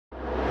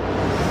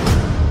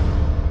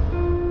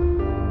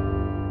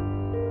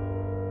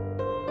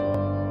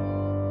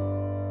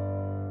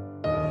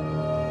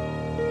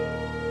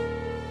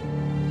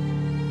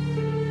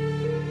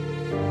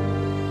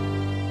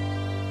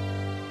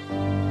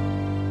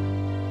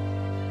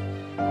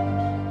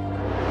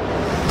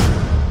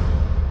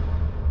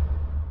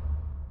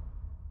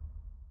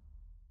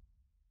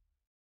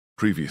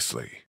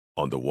Previously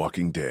on The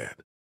Walking Dead.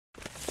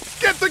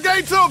 Get the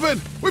gates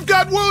open! We've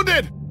got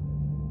wounded!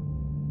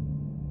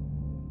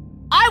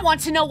 I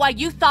want to know why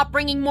you thought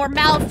bringing more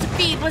mouths to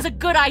feed was a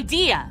good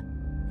idea.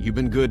 You've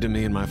been good to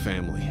me and my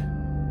family.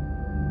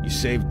 You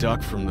saved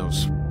Duck from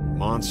those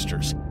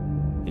monsters,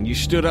 and you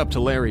stood up to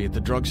Larry at the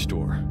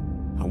drugstore.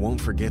 I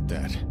won't forget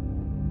that.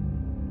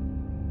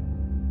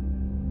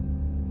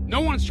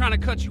 No one's trying to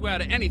cut you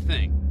out of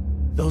anything.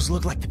 Those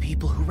look like the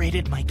people who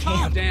raided my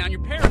camp. Calm down,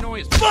 your paranoia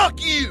is— Fuck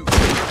you!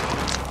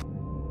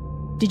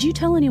 Did you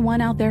tell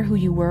anyone out there who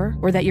you were,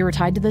 or that you were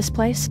tied to this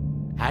place?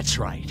 That's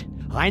right.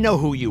 I know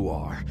who you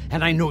are,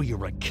 and I know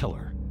you're a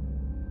killer.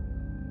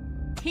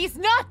 He's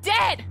not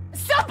dead!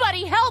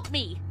 Somebody help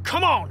me!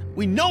 Come on!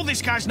 We know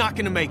this guy's not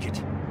gonna make it!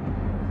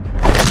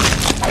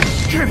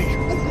 Kenny!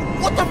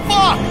 What the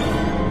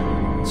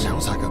fuck?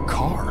 Sounds like a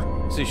car.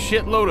 It's a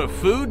shitload of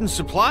food and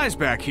supplies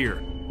back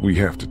here. We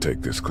have to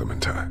take this,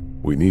 Clementine.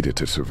 We need it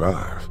to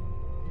survive.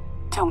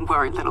 Don't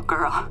worry, little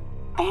girl.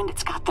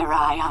 Bandits got their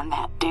eye on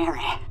that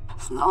dairy.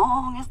 As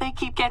long as they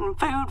keep getting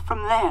food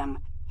from them,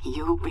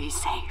 you'll be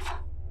safe.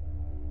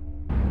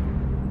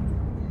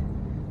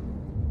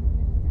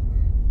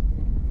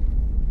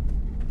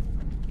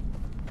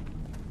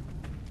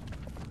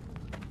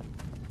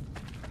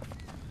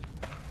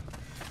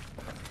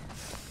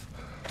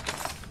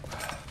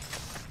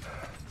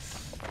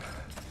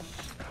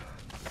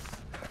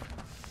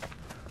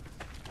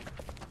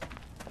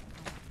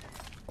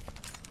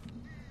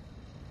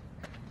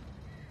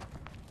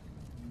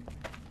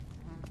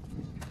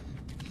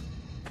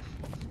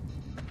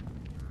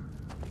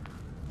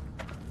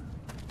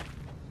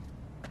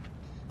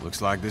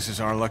 Looks like this is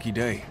our lucky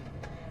day.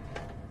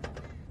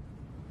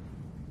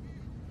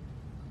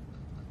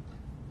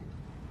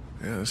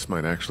 Yeah, this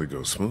might actually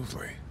go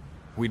smoothly.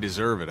 We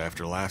deserve it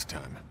after last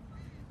time.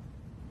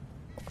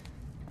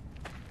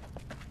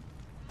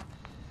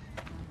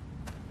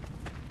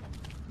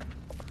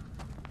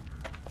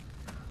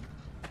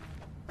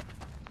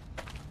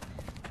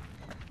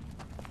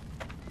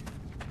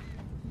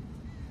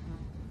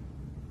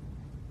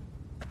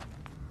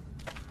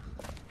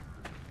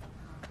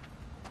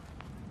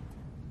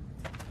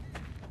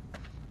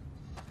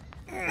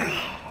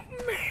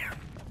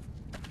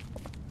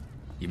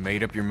 You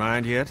made up your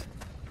mind yet?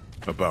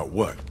 About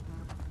what?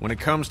 When it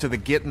comes to the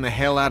getting the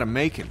hell out of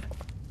Macon,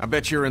 I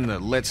bet you're in the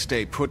let's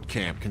stay put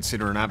camp,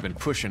 considering I've been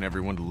pushing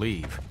everyone to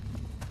leave.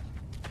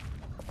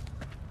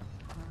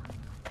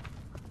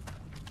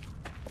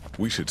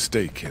 We should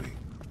stay, Kenny.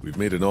 We've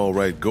made an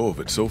all-right go of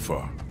it so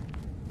far.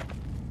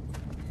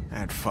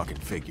 That fucking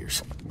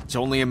figures. It's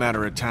only a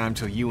matter of time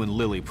till you and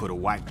Lily put a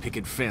white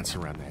picket fence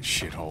around that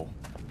shithole.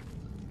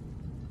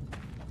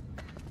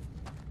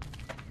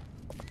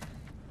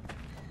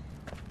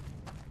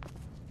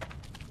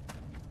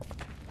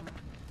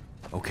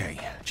 Okay,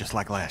 just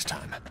like last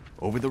time.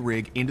 Over the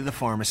rig, into the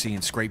pharmacy,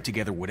 and scrape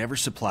together whatever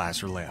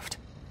supplies are left.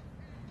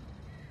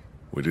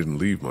 We didn't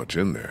leave much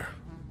in there.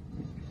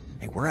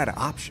 Hey, we're out of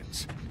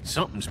options.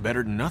 Something's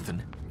better than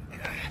nothing.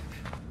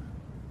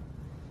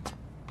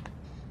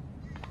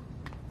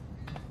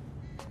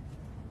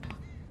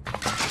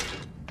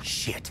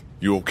 Shit.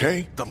 You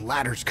okay? The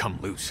ladder's come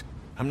loose.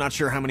 I'm not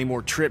sure how many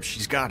more trips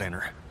she's got in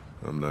her.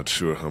 I'm not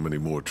sure how many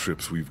more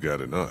trips we've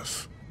got in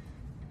us.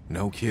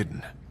 No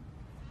kidding.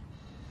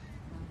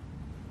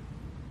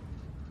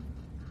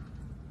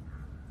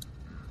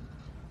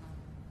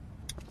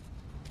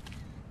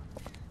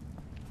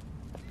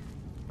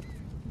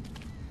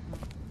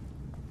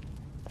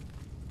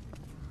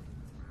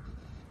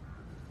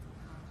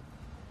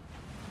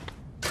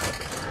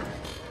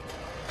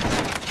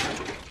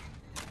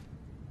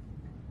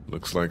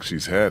 Looks like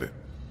she's had it.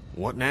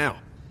 What now?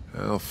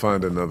 I'll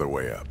find another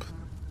way up.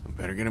 We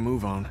better get a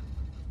move on.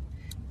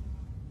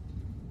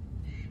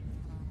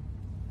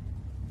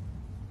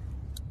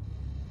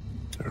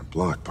 They're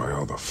blocked by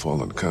all the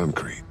fallen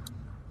concrete.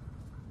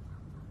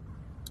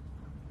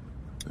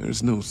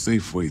 There's no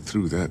safe way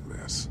through that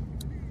mess.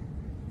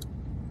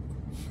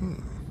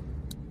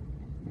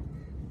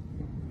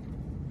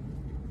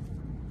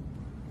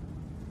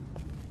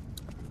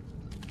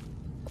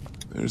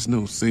 There's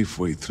no safe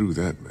way through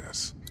that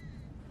mess.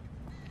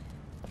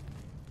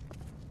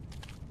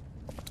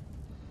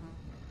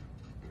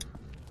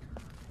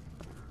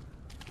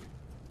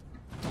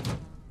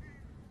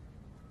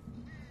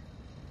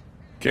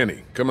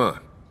 Kenny, come on.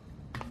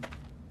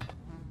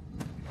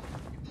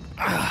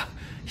 Ah,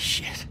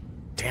 shit.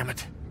 Damn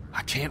it.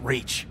 I can't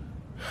reach.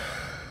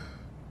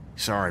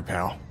 Sorry,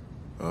 pal.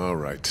 All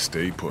right,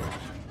 stay put.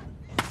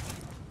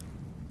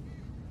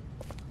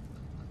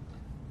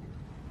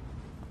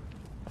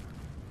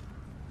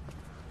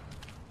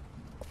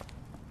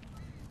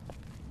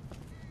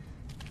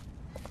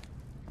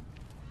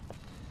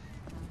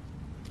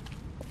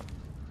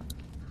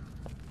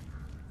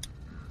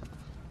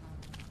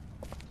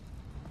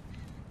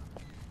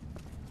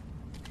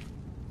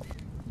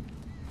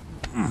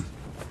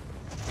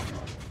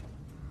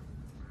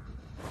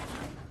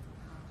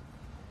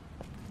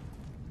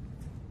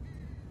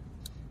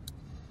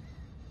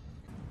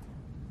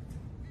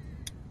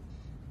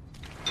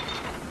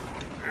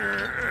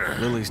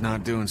 Lily's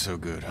not doing so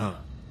good, huh?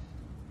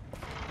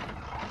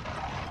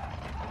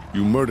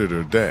 You murdered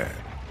her dad.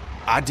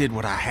 I did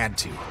what I had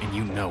to, and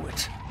you know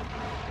it.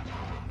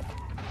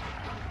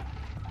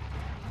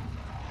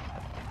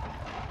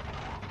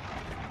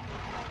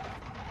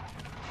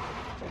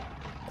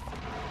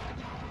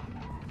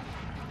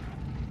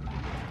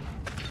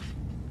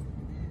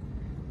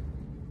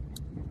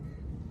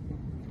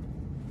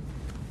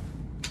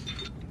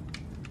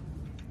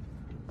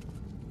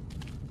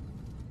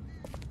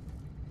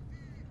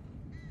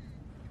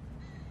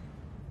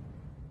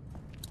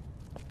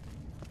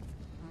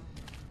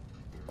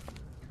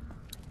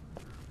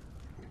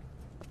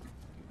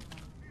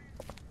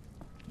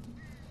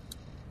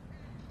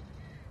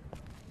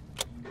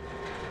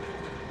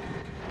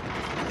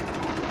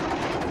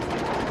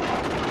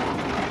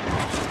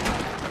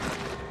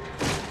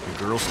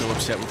 Girl still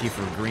upset with you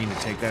for agreeing to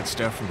take that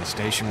stuff from the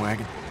station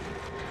wagon?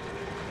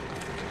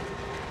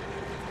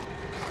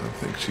 I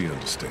think she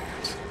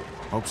understands.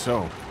 Hope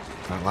so.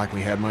 Not like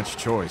we had much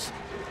choice.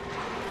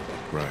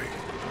 Right.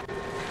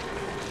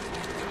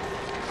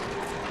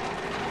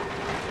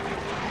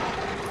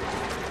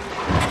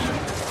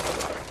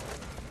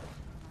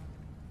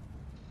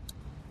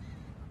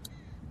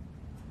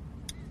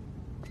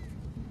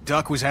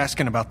 Duck was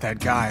asking about that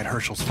guy at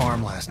Herschel's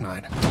farm last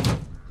night.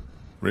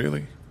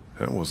 Really?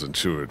 I wasn't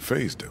sure it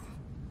fazed him.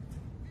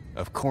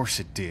 Of course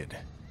it did.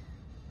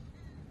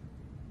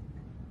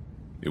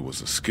 It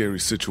was a scary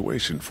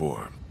situation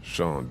for him,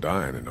 Sean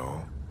dying and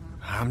all.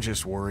 I'm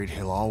just worried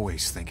he'll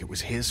always think it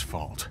was his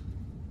fault.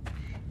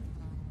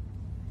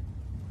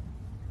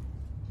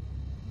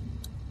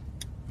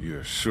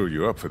 You're sure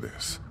you're up for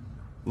this?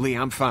 Lee,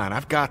 I'm fine.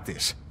 I've got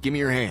this. Give me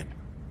your hand.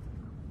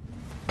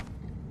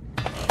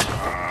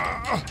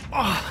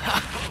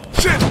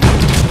 Shit!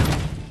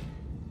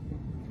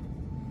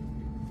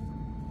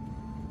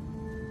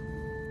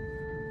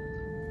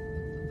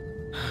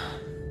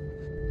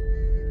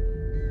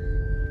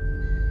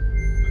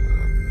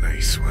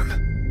 Nice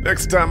one.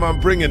 Next time I'm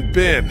bringing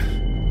Ben.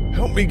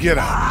 Help me get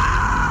out.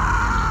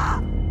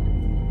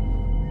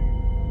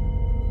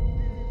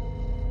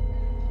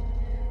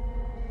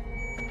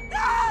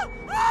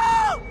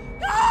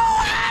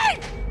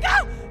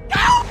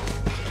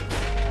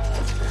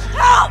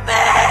 Help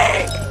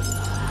me!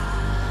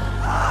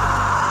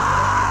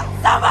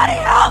 Somebody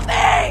help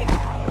me!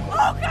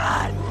 Oh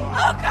God!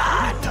 Oh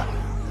God!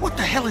 What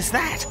the hell is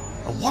that?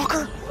 A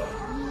walker?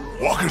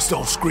 Walkers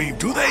don't scream,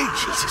 do they?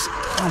 Jesus,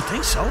 I don't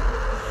think so.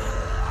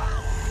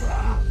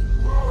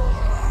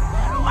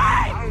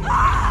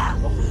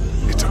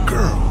 It's a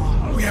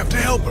girl. We have to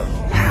help her.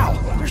 How?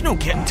 There's no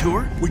getting to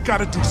her. We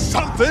gotta do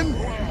something.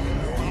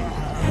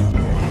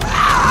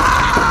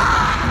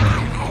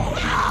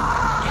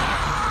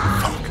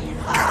 Fuck.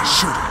 Gotta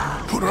shoot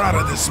her. Put her out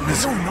of this I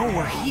misery. don't know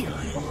we're here.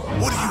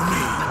 What do you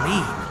mean? I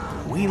mean,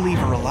 we leave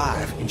her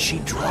alive, and she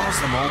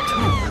draws them all to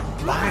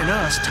her, buying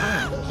us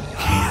time.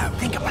 Yeah,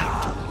 think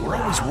about it. We're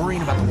always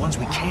worrying about the ones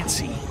we can't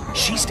see.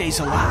 She stays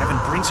alive and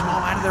brings them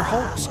all out of their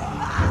holes.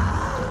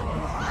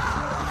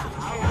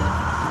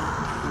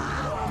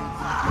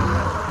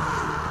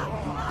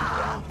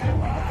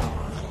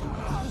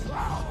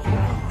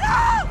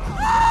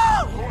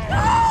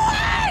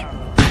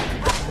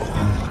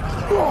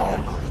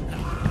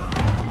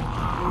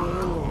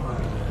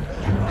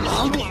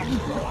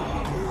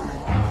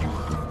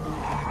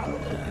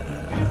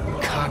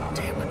 God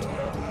damn it.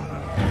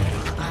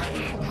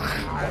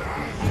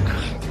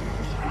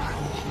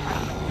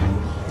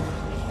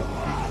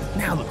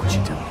 Now look what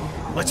you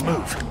done. Let's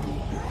move.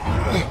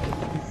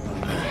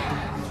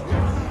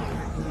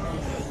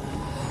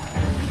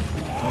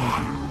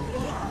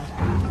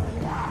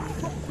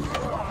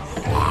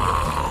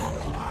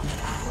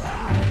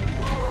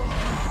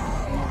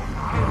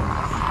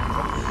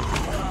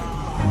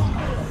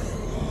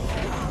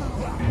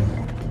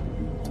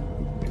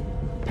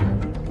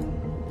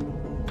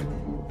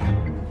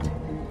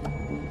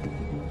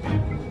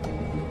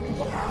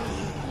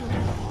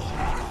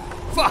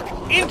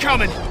 Fuck!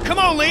 Incoming! Come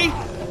on, Lee!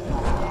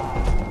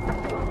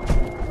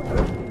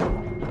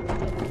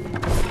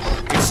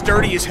 It's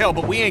sturdy as hell,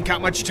 but we ain't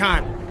got much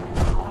time.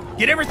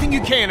 Get everything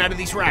you can out of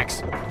these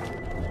racks.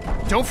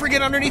 Don't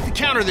forget underneath the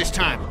counter this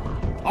time.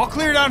 I'll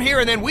clear down here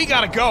and then we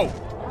gotta go.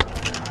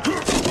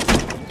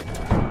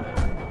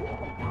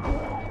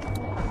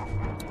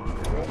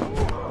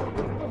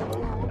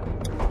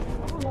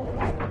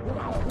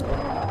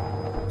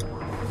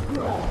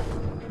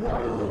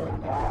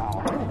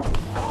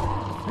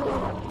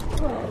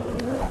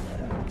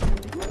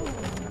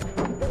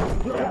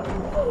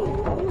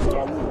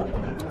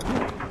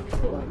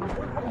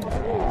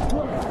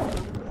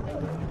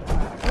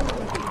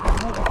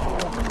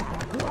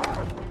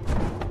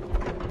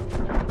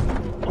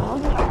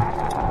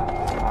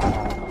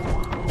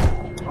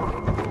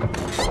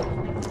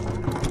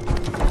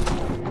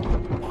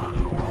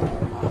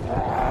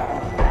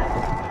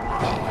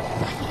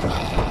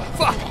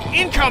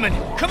 Incoming!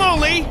 Come on,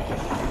 Lee!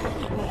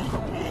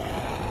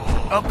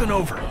 Up and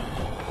over.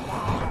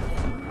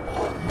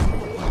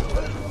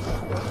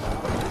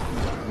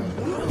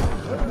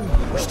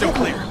 Still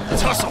clear.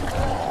 Let's hustle.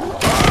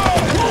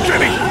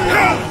 Jenny,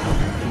 help!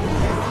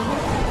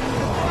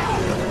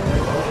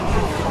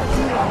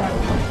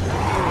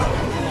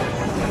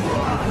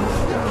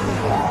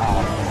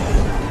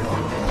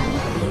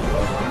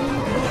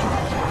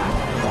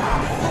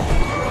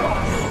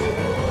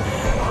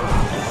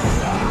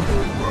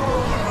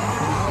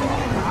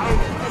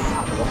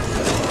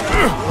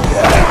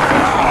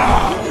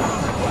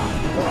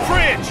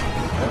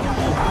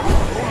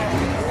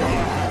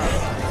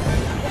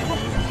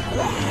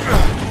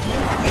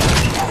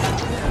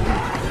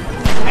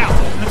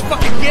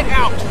 Get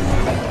out!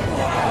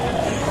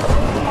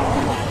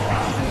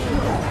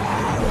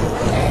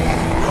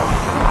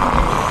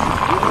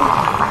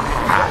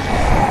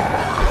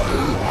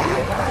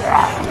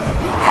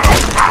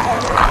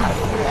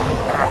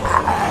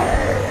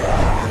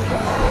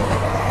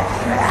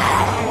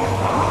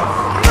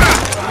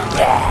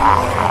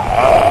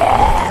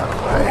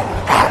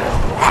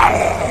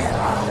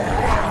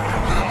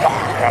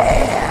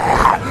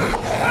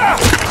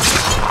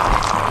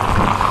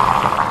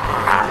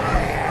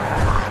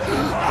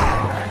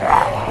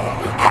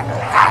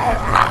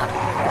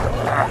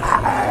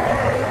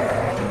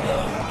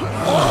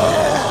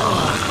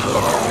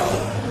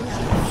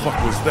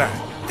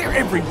 They're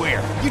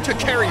everywhere. You took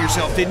care of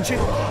yourself, didn't you?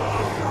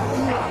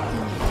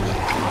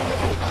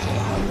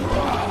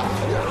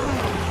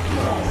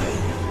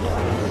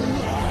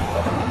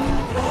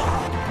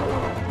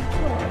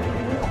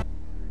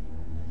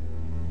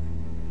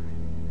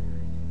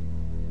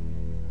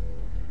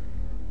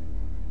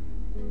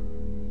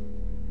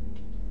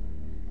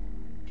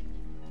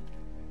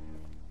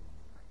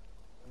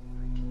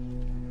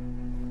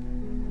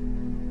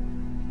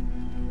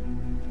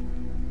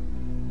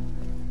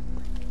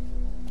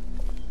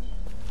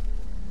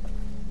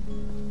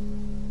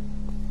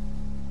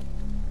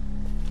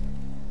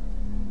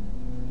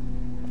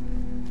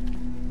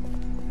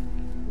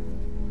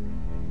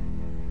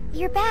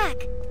 You're back.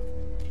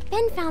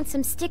 Ben found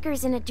some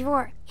stickers in a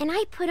drawer, and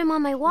I put them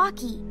on my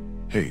walkie.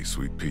 Hey,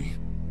 Sweet Pea.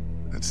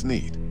 That's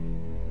neat.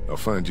 I'll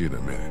find you in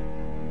a minute.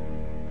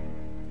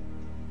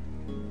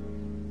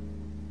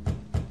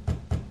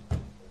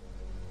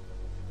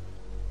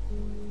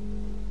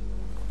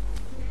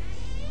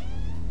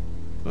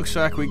 Looks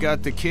like we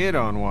got the kid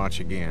on watch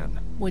again.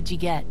 What'd you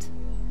get?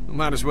 We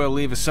might as well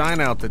leave a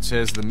sign out that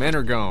says the men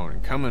are gone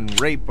and come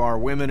and rape our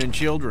women and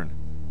children.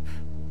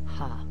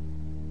 Huh.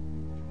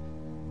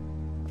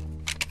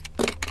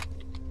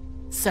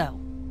 So,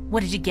 what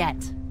did you get?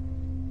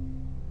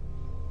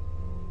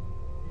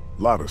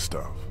 Lot of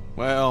stuff.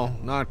 Well,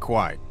 not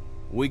quite.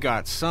 We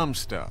got some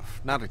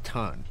stuff, not a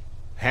ton.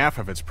 Half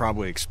of it's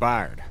probably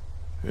expired.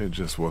 There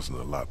just wasn't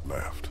a lot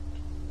left.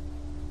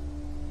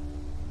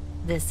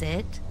 This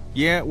it?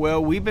 Yeah,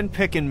 well, we've been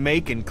picking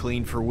Macon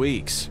clean for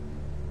weeks.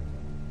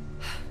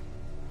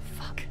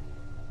 Fuck.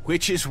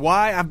 Which is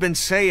why I've been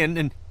saying,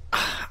 and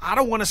I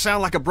don't want to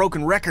sound like a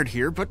broken record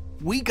here, but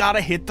we gotta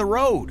hit the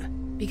road.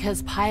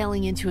 Because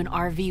piling into an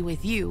RV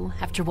with you,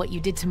 after what you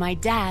did to my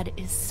dad,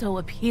 is so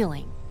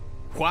appealing.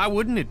 Why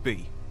wouldn't it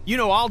be? You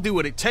know I'll do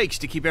what it takes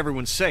to keep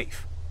everyone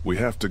safe. We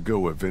have to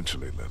go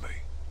eventually,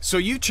 Lily. So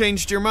you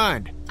changed your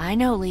mind? I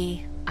know,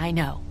 Lee. I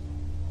know.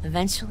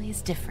 Eventually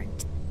is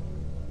different.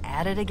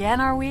 At it again,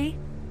 are we?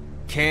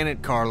 Can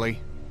it, Carly?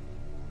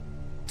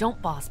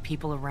 Don't boss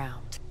people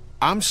around.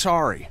 I'm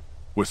sorry.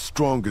 We're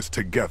strongest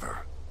together.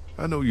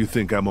 I know you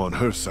think I'm on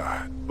her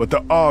side, but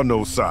there are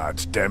no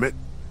sides, damn it.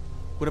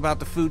 What about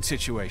the food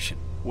situation?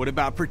 What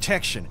about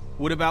protection?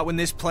 What about when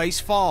this place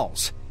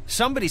falls?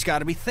 Somebody's got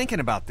to be thinking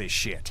about this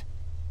shit.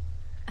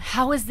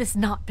 How has this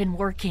not been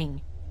working?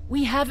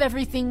 We have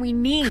everything we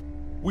need.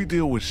 We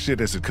deal with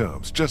shit as it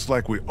comes, just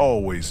like we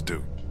always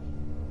do.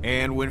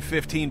 And when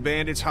 15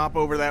 bandits hop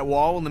over that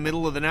wall in the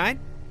middle of the night?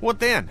 What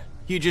then?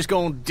 You just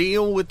gonna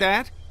deal with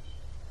that?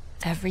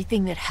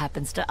 Everything that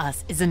happens to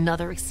us is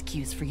another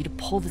excuse for you to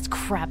pull this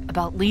crap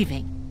about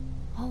leaving.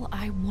 All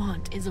I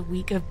want is a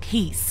week of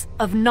peace,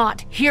 of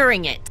not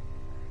hearing it.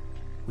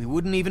 We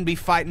wouldn't even be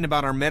fighting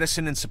about our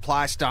medicine and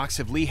supply stocks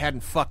if Lee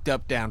hadn't fucked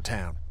up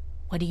downtown.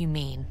 What do you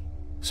mean?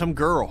 Some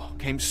girl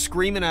came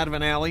screaming out of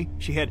an alley.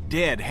 She had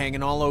dead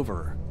hanging all over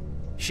her.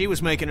 She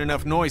was making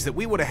enough noise that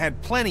we would have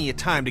had plenty of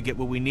time to get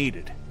what we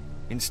needed.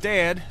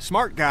 Instead,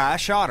 smart guy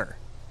shot her.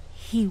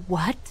 He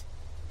what?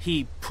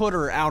 He put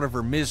her out of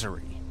her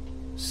misery.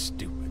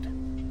 Stupid.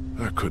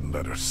 I couldn't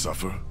let her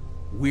suffer.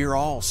 We're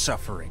all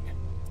suffering.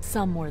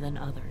 Some more than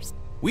others.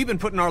 We've been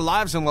putting our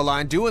lives on the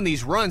line doing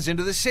these runs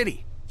into the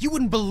city. You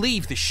wouldn't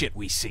believe the shit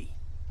we see.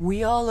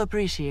 We all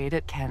appreciate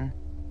it, Ken.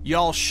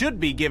 Y'all should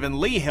be giving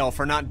Lee hell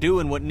for not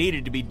doing what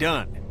needed to be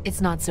done. It's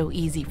not so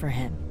easy for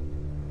him.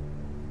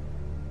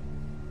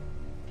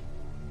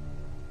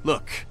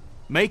 Look,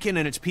 Macon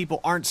and its people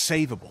aren't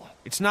savable.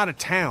 It's not a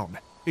town.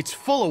 It's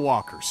full of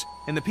walkers,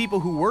 and the people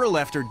who were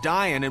left are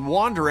dying and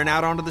wandering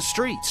out onto the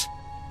streets.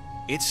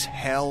 It's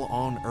hell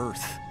on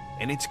Earth,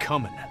 and it's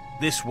coming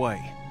this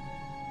way.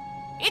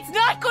 It's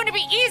not going to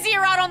be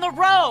easier out on the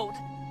road!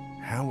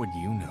 How would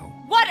you know?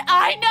 What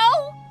I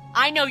know?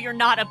 I know you're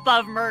not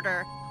above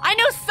murder. I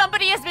know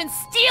somebody has been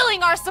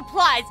stealing our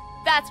supplies.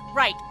 That's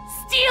right,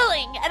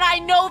 stealing! And I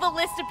know the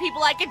list of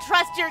people I can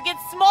trust here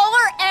gets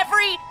smaller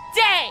every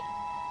day.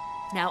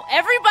 Now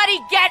everybody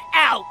get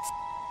out!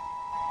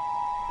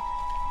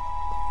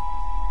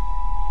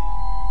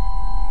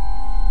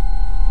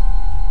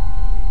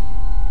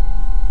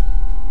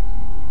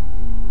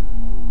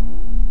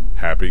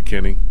 Happy,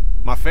 Kenny?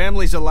 My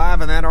family's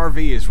alive and that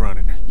RV is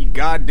running. You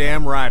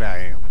goddamn right I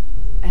am.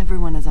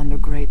 Everyone is under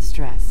great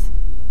stress.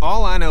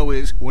 All I know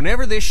is,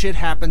 whenever this shit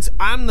happens,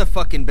 I'm the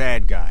fucking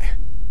bad guy.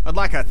 I'd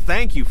like a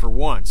thank you for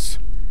once.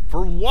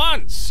 For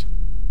once!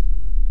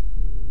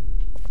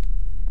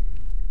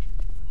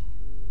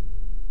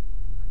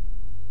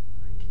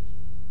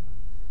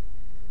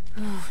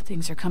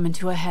 Things are coming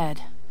to a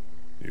head.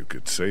 You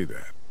could say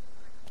that.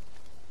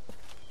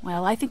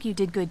 Well, I think you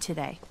did good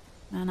today.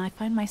 And I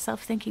find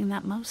myself thinking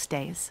that most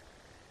days.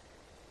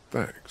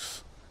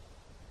 Thanks.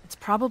 It's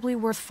probably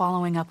worth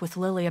following up with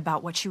Lily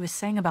about what she was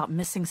saying about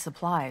missing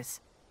supplies.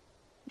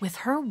 With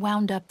her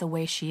wound up the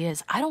way she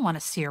is, I don't want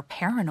to see her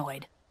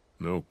paranoid.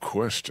 No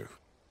question.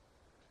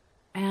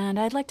 And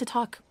I'd like to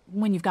talk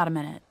when you've got a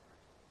minute.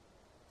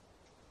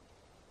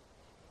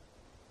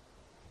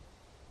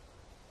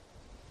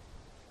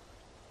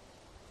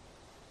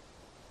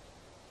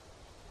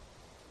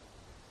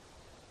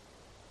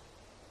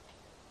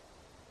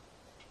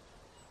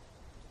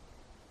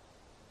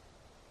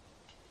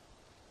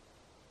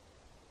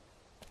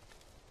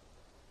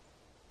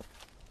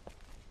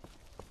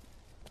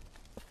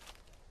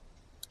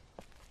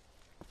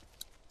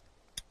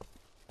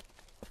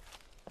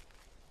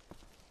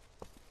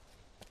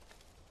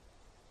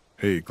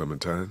 Hey,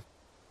 Clementine.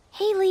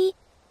 Haley,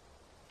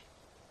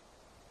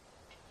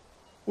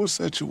 What's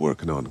that you're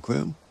working on,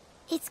 Clem?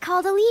 it's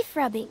called a leaf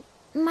rubbing.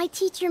 My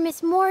teacher,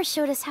 Miss Moore,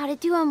 showed us how to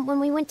do them when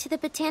we went to the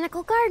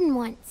botanical garden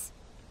once.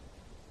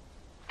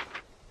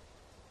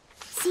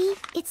 See,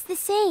 it's the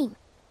same.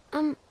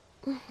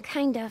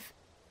 Kind of.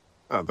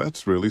 Oh,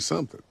 that's really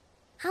something.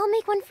 I'll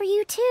make one for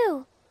you,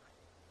 too.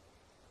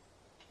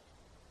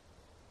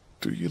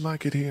 Do you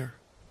like it here?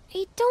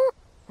 I don't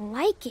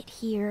like it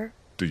here.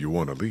 Do you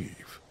want to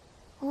leave?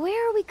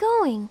 Where are we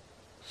going?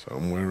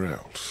 Somewhere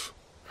else.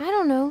 I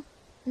don't know.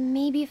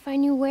 Maybe if I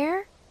knew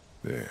where?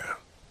 Yeah,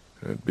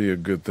 that'd be a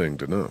good thing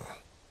to know.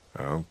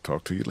 I'll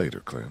talk to you later,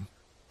 Clem.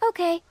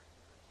 Okay.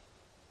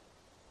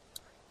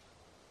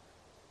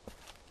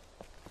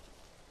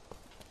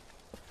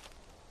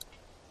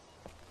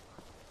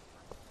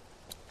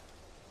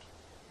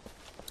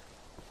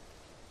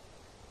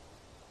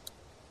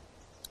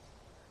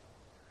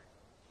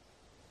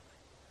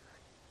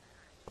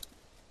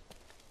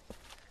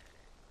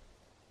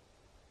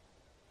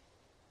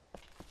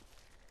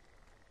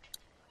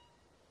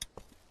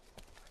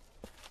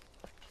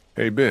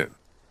 Hey, Ben,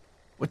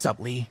 What's up,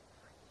 Lee?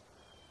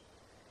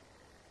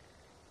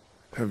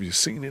 have you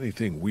seen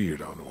anything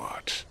weird on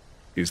watch?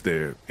 Is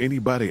there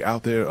anybody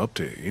out there up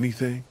to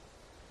anything?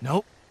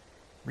 Nope.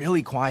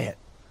 Really quiet.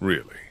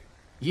 Really?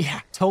 Yeah,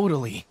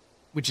 totally.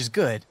 Which is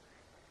good.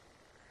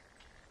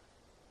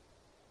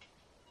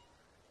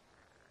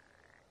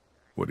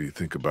 What do you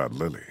think about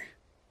Lily?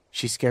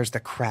 She scares the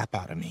crap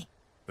out of me.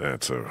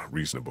 That's a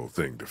reasonable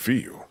thing to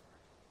feel.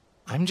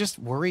 I'm just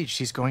worried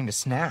she's going to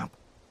snap.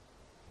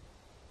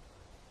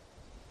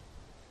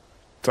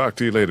 Talk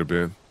to you later,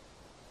 Ben.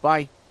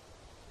 Bye.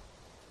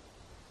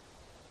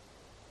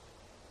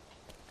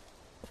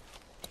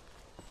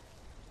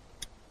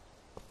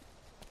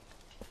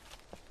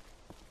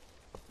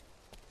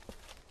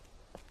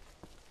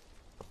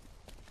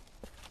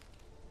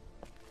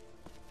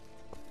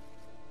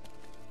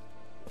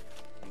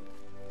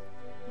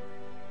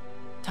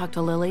 Talk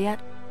to Lily yet?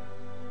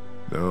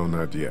 No,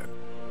 not yet.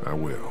 I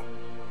will.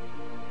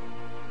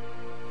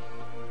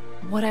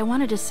 What I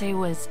wanted to say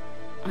was,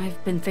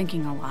 I've been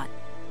thinking a lot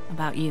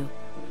about you.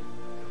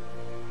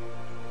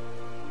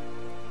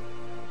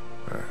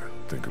 I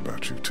think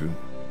about you, too.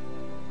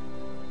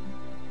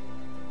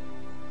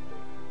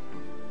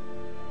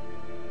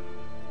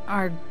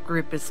 Our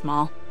group is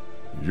small.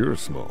 You're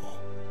small.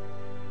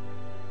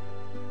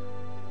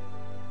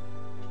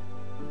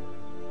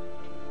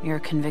 You're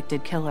a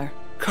convicted killer.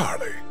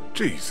 Carly,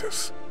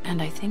 Jesus.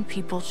 And I think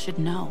people should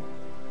know.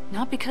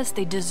 Not because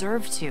they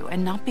deserve to,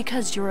 and not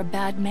because you're a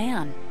bad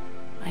man.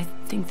 I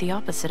think the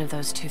opposite of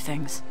those two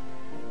things.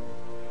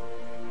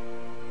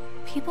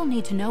 People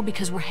need to know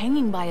because we're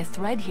hanging by a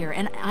thread here,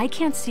 and I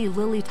can't see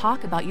Lily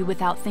talk about you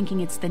without thinking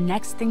it's the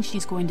next thing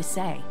she's going to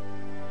say.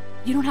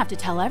 You don't have to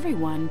tell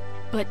everyone,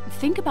 but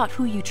think about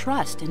who you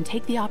trust and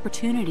take the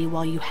opportunity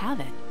while you have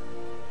it.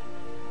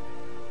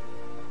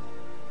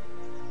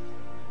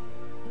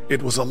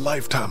 It was a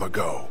lifetime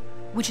ago.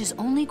 Which is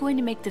only going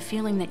to make the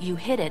feeling that you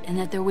hid it and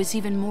that there was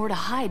even more to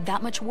hide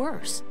that much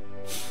worse.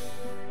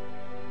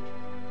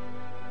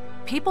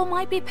 People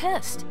might be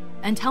pissed,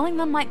 and telling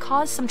them might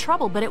cause some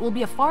trouble, but it will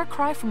be a far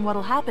cry from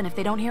what'll happen if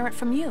they don't hear it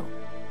from you.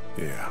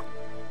 Yeah.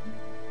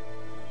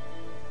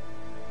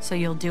 So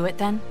you'll do it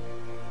then?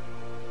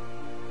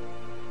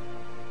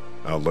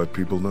 I'll let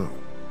people know.